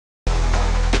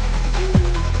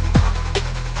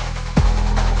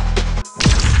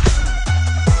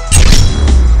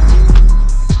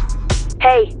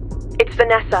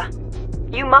Vanessa.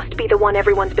 You must be the one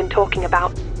everyone's been talking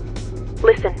about.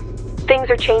 Listen, things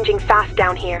are changing fast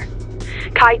down here.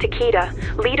 Kai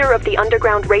Takeda, leader of the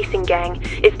underground racing gang,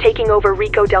 is taking over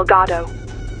Rico Delgado.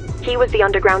 He was the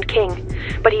underground king,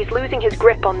 but he's losing his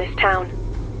grip on this town.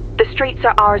 The streets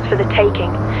are ours for the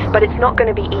taking, but it's not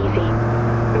going to be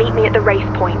easy. Meet me at the race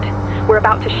point. We're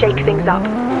about to shake things up,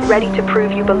 ready to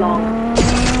prove you belong.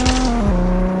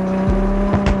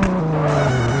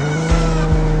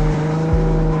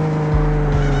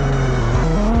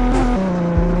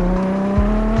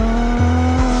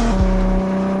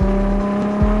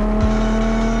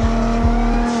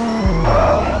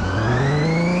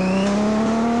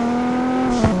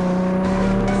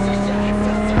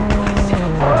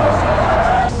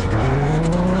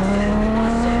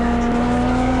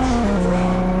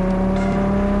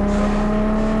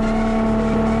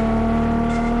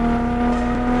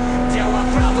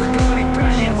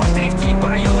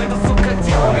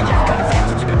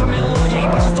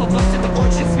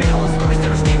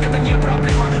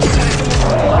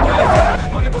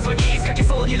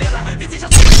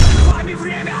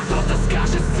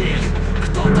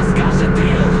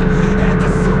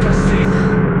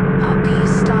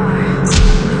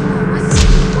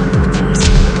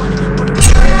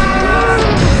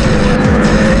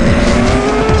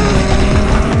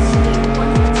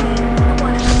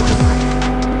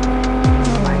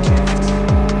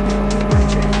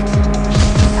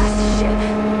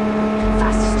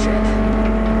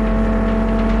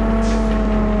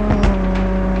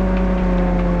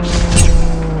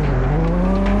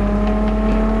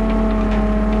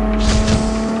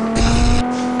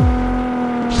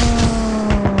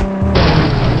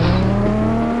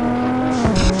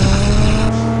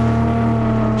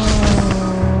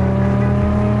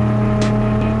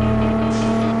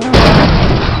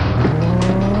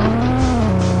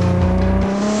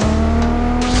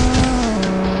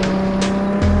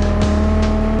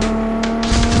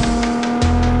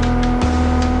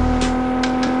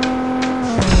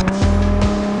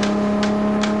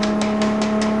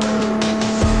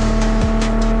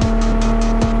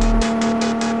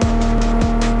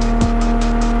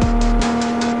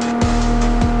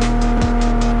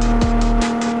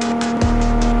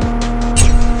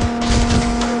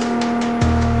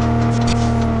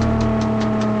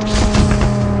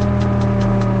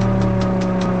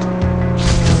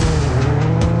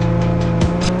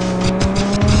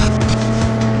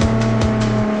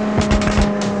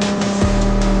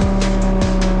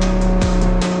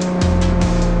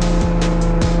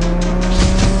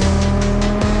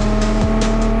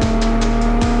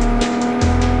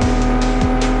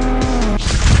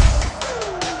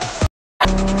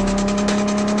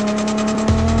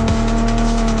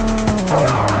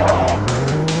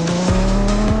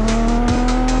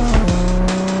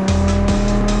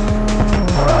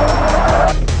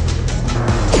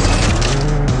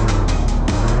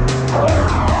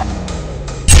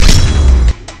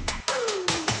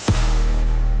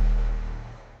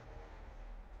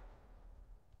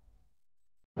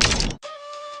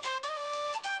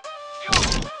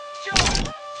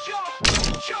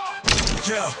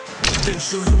 दिल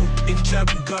शुरू engine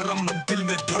गरम दिल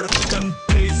में धड़कन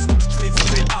तेज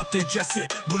पे आते जैसे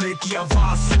bullet की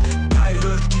आवाज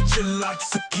टायर की चिल्लाहट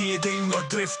स्कीडिंग और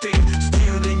ड्रिफ्टिंग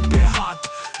स्टीयरिंग पे हाथ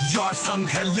यार संग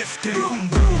है लिफ्टिंग ब्रूम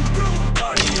ब्रूम ब्रूम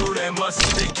गाड़ी उड़े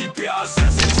मस्ती की प्यास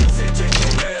ऐसे चीजें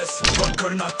चाहिए रेस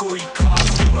पकड़ना कोई खास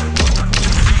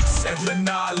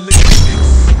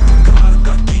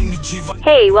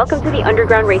Hey, welcome to the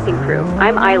Underground Racing Crew.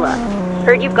 I'm Isla.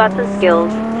 Heard you've got some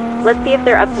skills. Let's see if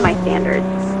they're up to my standards.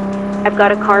 I've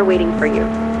got a car waiting for you.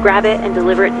 Grab it and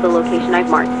deliver it to the location I've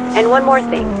marked. And one more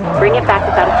thing, bring it back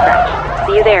without a scratch.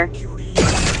 See you there.